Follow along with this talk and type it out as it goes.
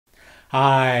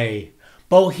Hi.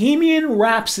 Bohemian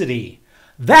Rhapsody.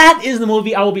 That is the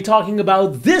movie I will be talking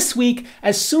about this week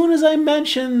as soon as I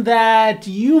mention that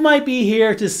you might be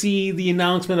here to see the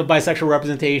announcement of Bisexual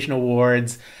Representation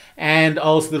Awards and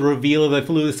also the reveal of the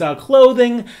fluid style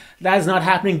clothing. That is not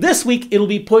happening this week. It'll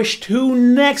be pushed to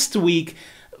next week.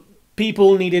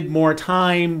 People needed more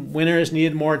time. Winners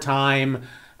needed more time.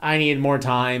 I needed more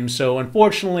time. So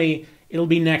unfortunately, it'll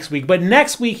be next week. But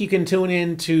next week, you can tune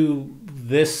in to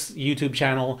this YouTube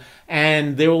channel,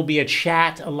 and there will be a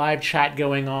live chat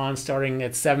going on starting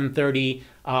at 7:30.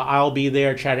 I'll be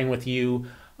there chatting with you.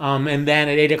 And then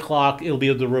at 8 o'clock, it'll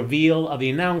be the reveal of the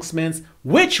announcements,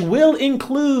 which will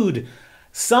include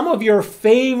some of your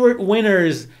favorite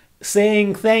winners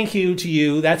saying thank you to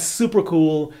you. That's super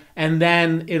cool. And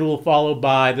then it will follow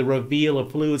by the reveal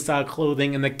of fluid style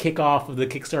clothing and the kickoff of the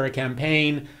Kickstarter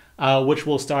campaign, which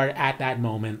will start at that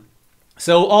moment.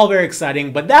 So all very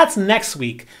exciting, but that's next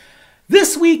week.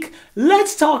 This week,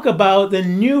 let's talk about the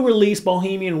new release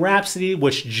Bohemian Rhapsody,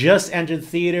 which just entered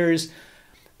theaters.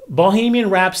 Bohemian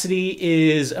Rhapsody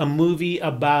is a movie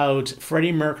about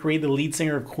Freddie Mercury, the lead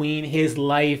singer of Queen, his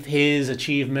life, his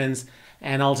achievements,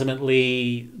 and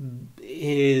ultimately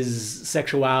his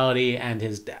sexuality and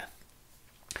his death.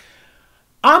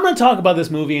 I'm going to talk about this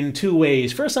movie in two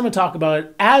ways. First, I'm going to talk about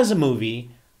it as a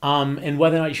movie, and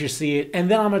whether or not you should see it. And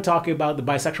then I'm going to talk about the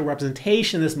bisexual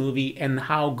representation in this movie and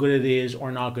how good it is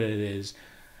or not good it is.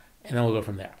 And then we'll go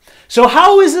from there. So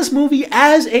how is this movie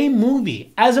as a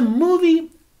movie? As a movie,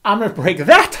 I'm going to break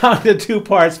that down into two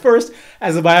parts. First,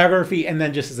 as a biography, and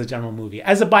then just as a general movie.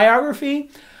 As a biography,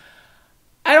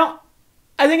 I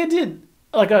think it did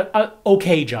like a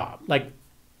okay job. Like,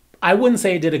 I wouldn't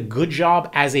say it did a good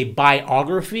job as a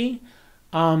biography,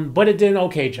 but it did an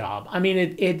okay job. I mean,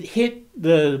 it hit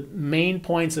the main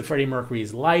points of Freddie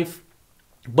Mercury's life,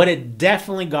 but it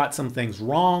definitely got some things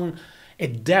wrong.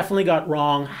 It definitely got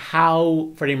wrong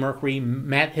how Freddie Mercury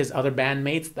met his other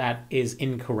bandmates. That is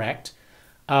incorrect.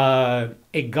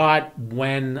 It got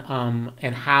when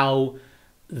and how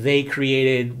they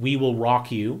created We Will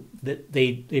Rock You. That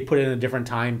they put it in a different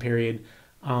time period.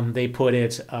 They put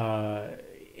it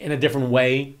in a different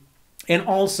way. And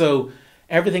also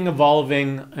everything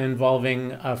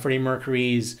involving Freddie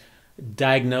Mercury's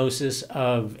diagnosis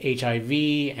of HIV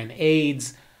and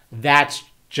AIDS, it's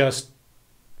just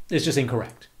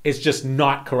incorrect. It's just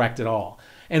not correct at all.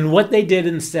 And what they did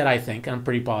instead, I think, I'm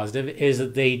pretty positive, is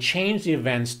that they changed the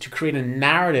events to create a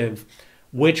narrative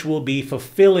which will be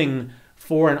fulfilling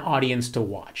for an audience to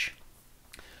watch.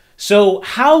 So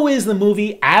how is the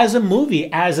movie, as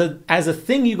a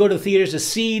thing you go to theaters to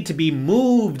see, to be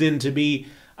moved and to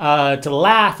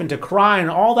laugh and to cry and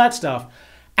all that stuff?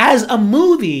 As a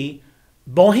movie,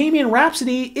 Bohemian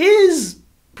Rhapsody is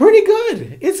pretty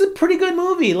good. It's a pretty good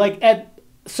movie.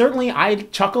 Certainly I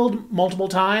chuckled multiple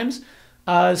times.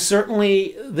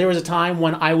 Certainly there was a time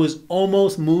when I was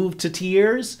almost moved to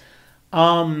tears.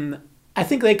 I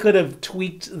think they could have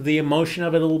tweaked the emotion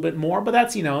of it a little bit more, but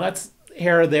that's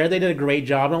here or there. They did a great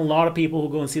job, and a lot of people who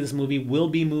go and see this movie will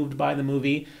be moved by the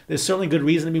movie. There's certainly good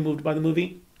reason to be moved by the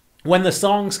movie. When the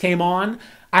songs came on,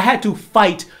 I had to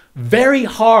fight very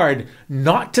hard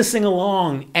not to sing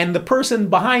along, and the person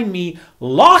behind me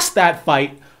lost that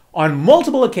fight on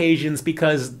multiple occasions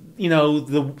because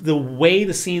the way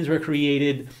the scenes were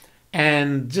created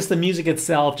and just the music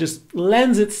itself just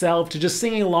lends itself to just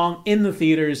singing along in the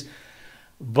theaters.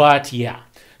 But yeah.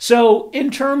 So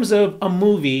in terms of a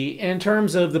movie, in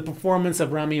terms of the performance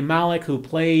of Rami Malek, who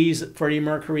plays Freddie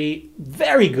Mercury,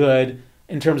 very good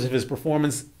in terms of his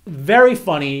performance, very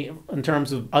funny in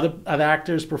terms of other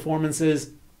actors'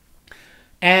 performances.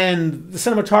 And the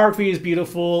cinematography is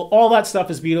beautiful. All that stuff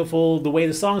is beautiful. The way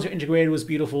the songs are integrated was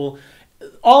beautiful.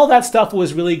 All that stuff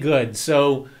was really good.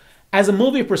 So as a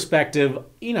movie perspective,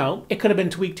 it could have been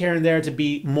tweaked here and there to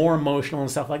be more emotional and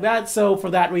stuff like that. So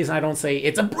for that reason, I don't say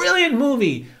it's a brilliant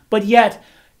movie, but yet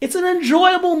it's an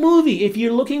enjoyable movie. If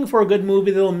you're looking for a good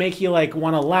movie that'll make you want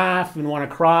to laugh and want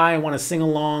to cry and want to sing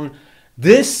along,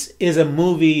 this is a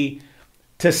movie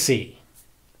to see.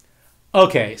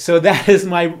 Okay, so that is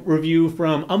my review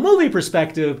from a movie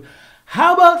perspective.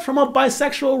 How about from a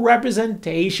bisexual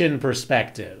representation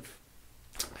perspective?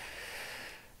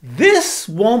 This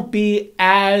won't be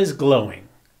as glowing.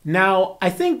 Now, I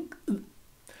think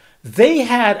they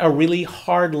had a really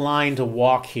hard line to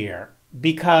walk here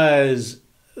because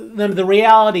the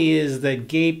reality is that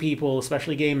gay people,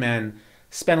 especially gay men,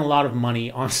 spend a lot of money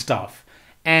on stuff.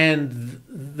 And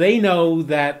they know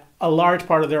that a large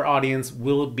part of their audience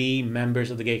will be members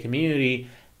of the gay community,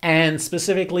 and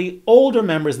specifically older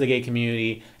members of the gay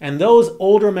community. And those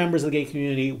older members of the gay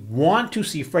community want to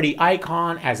see Freddie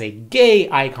Icon as a gay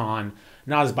icon,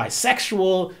 not as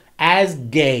bisexual, as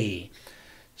gay.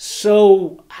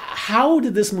 So how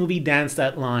did this movie dance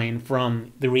that line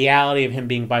from the reality of him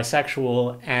being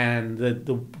bisexual and the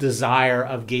desire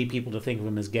of gay people to think of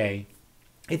him as gay?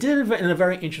 It did it in a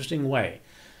very interesting way.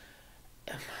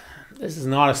 This is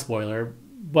not a spoiler,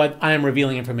 but I am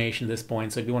revealing information at this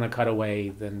point, so if you want to cut away,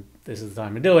 then this is the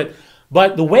time to do it.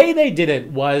 But the way they did it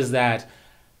was that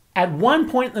at one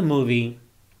point in the movie,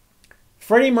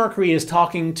 Freddie Mercury is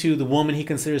talking to the woman he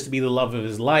considers to be the love of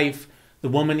his life, the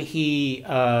woman he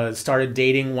started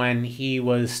dating when he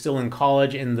was still in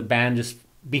college in the band, just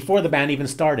before the band even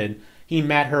started. He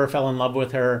met her, fell in love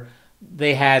with her,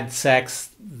 they had sex,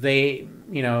 they,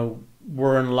 you know,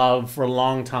 were in love for a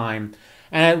long time.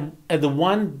 And at the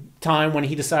one time when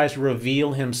he decides to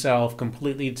reveal himself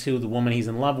completely to the woman he's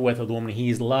in love with, or the woman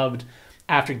he's loved,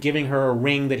 after giving her a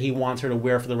ring that he wants her to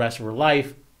wear for the rest of her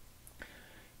life,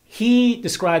 he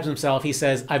describes himself, he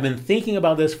says, "I've been thinking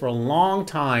about this for a long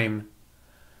time.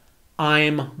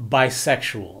 I'm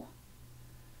bisexual."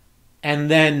 And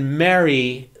then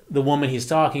Mary, the woman he's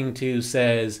talking to,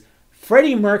 says,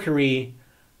 "Freddie Mercury,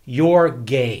 you're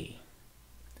gay."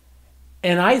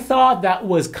 And I thought that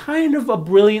was kind of a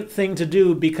brilliant thing to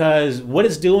do, because what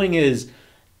it's doing is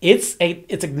it's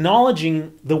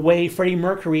acknowledging the way Freddie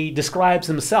Mercury describes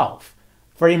himself.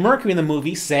 Freddie Mercury in the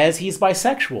movie says he's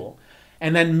bisexual.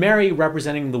 And then Mary,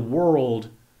 representing the world,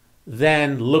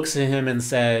 then looks at him and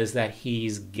says that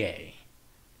he's gay.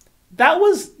 That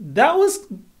was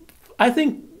I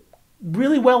think,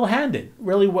 really well handled,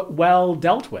 really well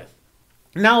dealt with.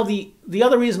 Now, the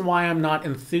other reason why I'm not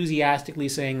enthusiastically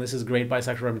saying this is great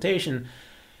bisexual representation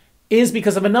is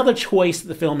because of another choice that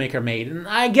the filmmaker made. And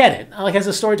I get it. Like, as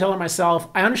a storyteller myself,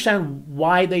 I understand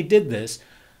why they did this.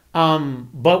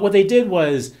 But what they did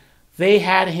was they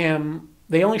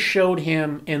only showed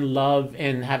him in love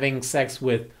and having sex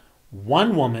with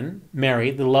one woman,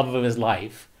 Mary, the love of his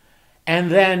life, and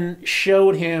then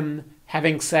showed him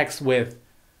having sex with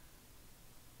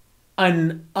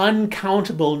an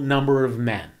uncountable number of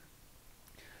men.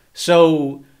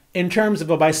 So in terms of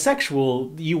a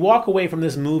bisexual, you walk away from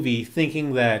this movie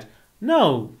thinking that,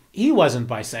 no, he wasn't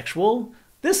bisexual.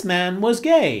 This man was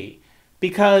gay.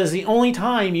 Because the only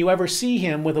time you ever see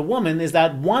him with a woman is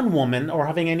that one woman, or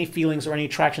having any feelings or any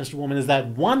attractions to a woman is that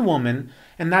one woman,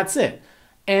 and that's it.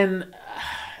 And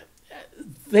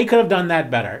they could have done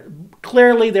that better.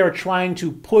 Clearly, they were trying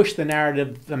to push the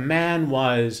narrative. The man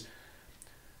was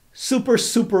super,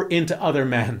 super into other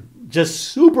men. Just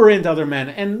super into other men.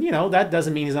 And, you know, that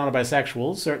doesn't mean he's not a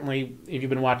bisexual. Certainly, if you've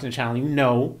been watching the channel, you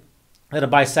know that a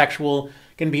bisexual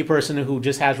can be a person who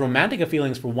just has romantic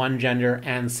feelings for one gender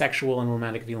and sexual and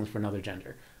romantic feelings for another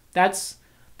gender. That's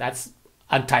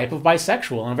a type of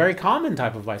bisexual, and a very common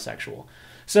type of bisexual.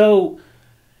 So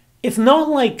it's not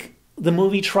like the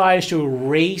movie tries to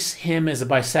erase him as a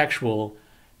bisexual.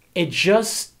 It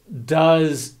just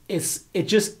does, it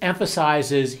just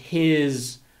emphasizes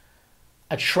his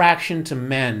attraction to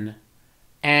men,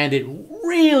 and it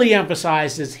really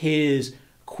emphasizes his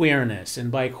queerness.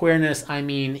 And by queerness, I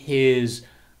mean his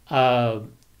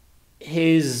feeling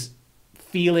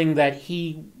that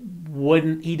he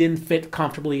didn't fit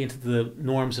comfortably into the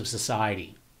norms of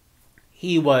society.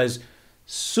 He was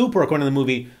super, according to the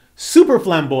movie, super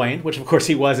flamboyant, which of course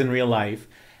he was in real life,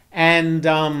 and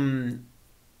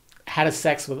had a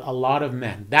sex with a lot of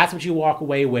men. That's what you walk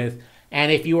away with.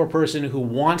 And if you're a person who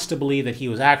wants to believe that he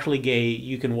was actually gay,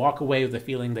 you can walk away with the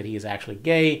feeling that he is actually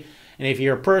gay. And if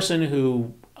you're a person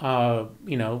who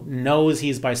knows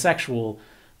he's bisexual,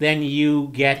 then you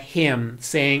get him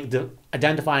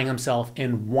identifying himself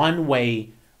in one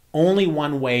way, only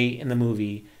one way in the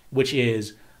movie, which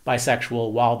is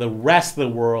bisexual, while the rest of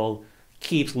the world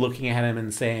keeps looking at him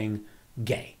and saying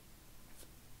gay.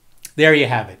 There you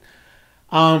have it.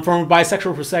 From a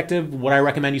bisexual perspective, would I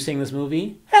recommend you seeing this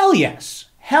movie? Hell yes.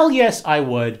 Hell yes, I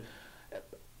would.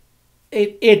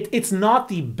 It's not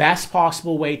the best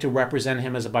possible way to represent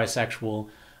him as a bisexual,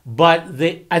 but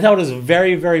I thought it was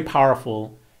very, very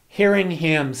powerful hearing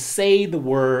him say the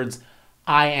words,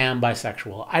 "I am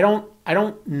bisexual." I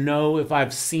don't know if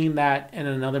I've seen that in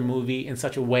another movie in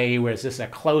such a way where it's just a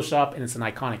close-up and it's an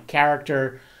iconic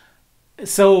character.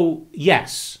 So,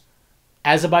 yes,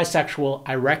 as a bisexual,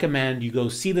 I recommend you go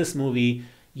see this movie.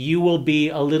 You will be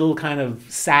a little kind of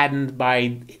saddened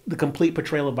by the complete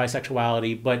portrayal of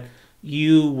bisexuality, but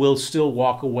you will still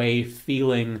walk away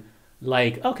feeling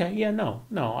like, okay, yeah, no,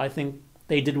 I think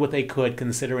they did what they could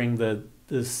considering the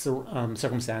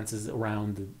circumstances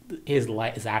around his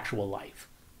actual life.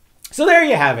 So there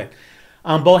you have it.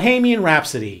 Bohemian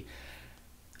Rhapsody.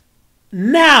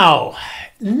 Now,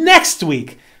 next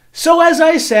week. So as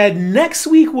I said, next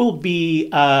week will be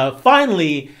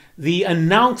finally the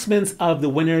announcements of the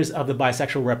winners of the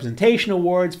Bisexual Representation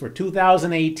Awards for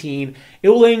 2018. It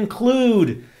will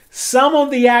include some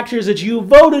of the actors that you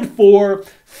voted for,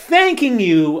 thanking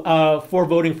you for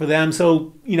voting for them.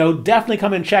 So, definitely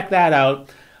come and check that out.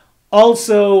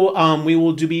 Also, we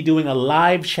will be doing a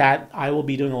live chat. I will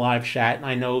be doing a live chat. And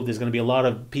I know there's going to be a lot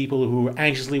of people who are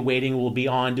anxiously waiting will be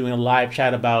on doing a live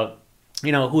chat about,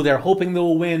 who they're hoping they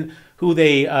will win, who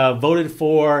they voted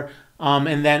for.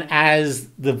 And then as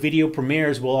the video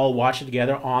premieres, we'll all watch it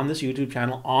together on this YouTube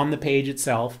channel, on the page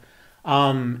itself.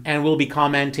 And we'll be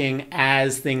commenting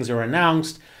as things are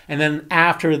announced. And then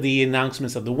after the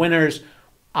announcements of the winners,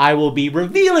 I will be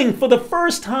revealing for the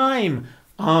first time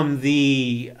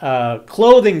the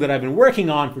clothing that I've been working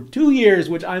on for 2 years,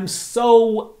 which I'm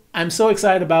so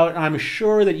excited about. And I'm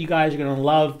sure that you guys are going to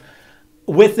love.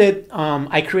 With it,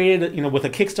 I created, with a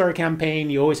Kickstarter campaign,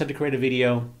 you always have to create a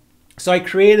video. So I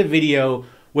created a video,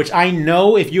 which I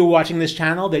know if you're watching this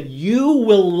channel that you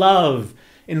will love.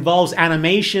 Involves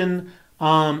animation.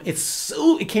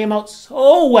 It came out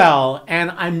so well,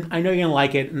 and I know you're gonna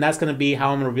like it, and that's gonna be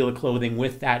how I'm gonna reveal the clothing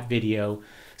with that video.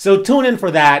 So tune in for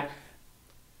that.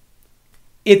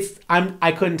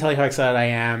 I couldn't tell you how excited I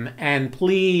am, and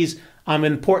please,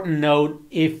 important note: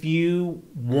 if you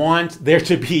want there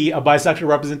to be a Bisexual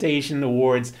Representation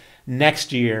Awards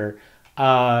next year,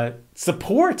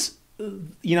 support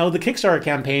the Kickstarter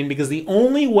campaign, because the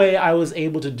only way I was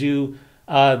able to do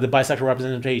the Bisexual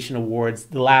Representation Awards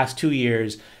the last 2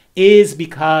 years is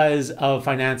because of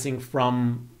financing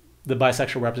from the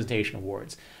Bisexual Representation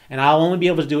Awards. And I'll only be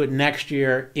able to do it next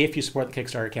year if you support the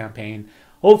Kickstarter campaign.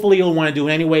 Hopefully you'll want to do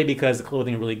it anyway because the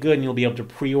clothing is really good and you'll be able to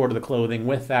pre-order the clothing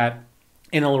with that,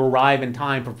 and it'll arrive in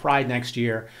time for Pride next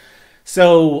year.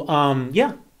 So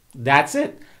yeah, that's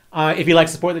it. If you'd like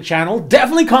to support the channel,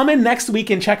 definitely come in next week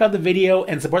and check out the video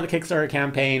and support the Kickstarter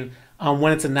campaign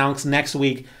when it's announced next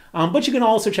week. But you can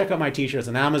also check out my t-shirts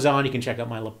on Amazon. You can check out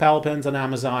my lapel pins on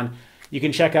Amazon. You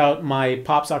can check out my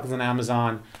pop sockets on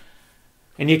Amazon.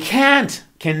 And you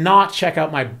cannot check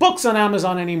out my books on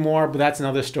Amazon anymore, but that's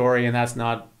another story, and that's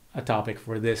not a topic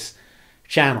for this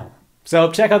channel.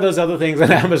 So check out those other things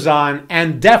on Amazon,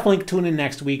 and definitely tune in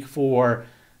next week for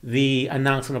the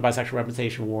announcement of Bisexual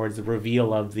Representation Awards, the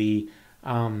reveal of the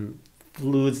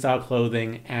fluid style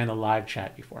clothing, and a live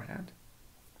chat beforehand.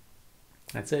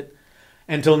 That's it.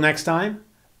 Until next time,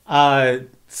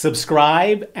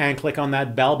 subscribe and click on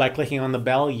that bell. By clicking on the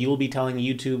bell, you'll be telling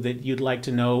YouTube that you'd like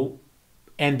to know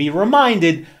and be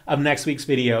reminded of next week's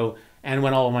video and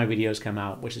when all of my videos come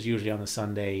out, which is usually on a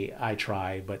Sunday. I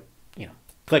try, but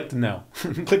click to know.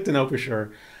 Click to know for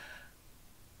sure.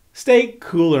 Stay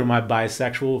cooler, my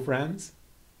bisexual friends.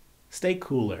 Stay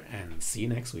cooler, and see you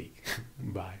next week.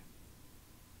 Bye.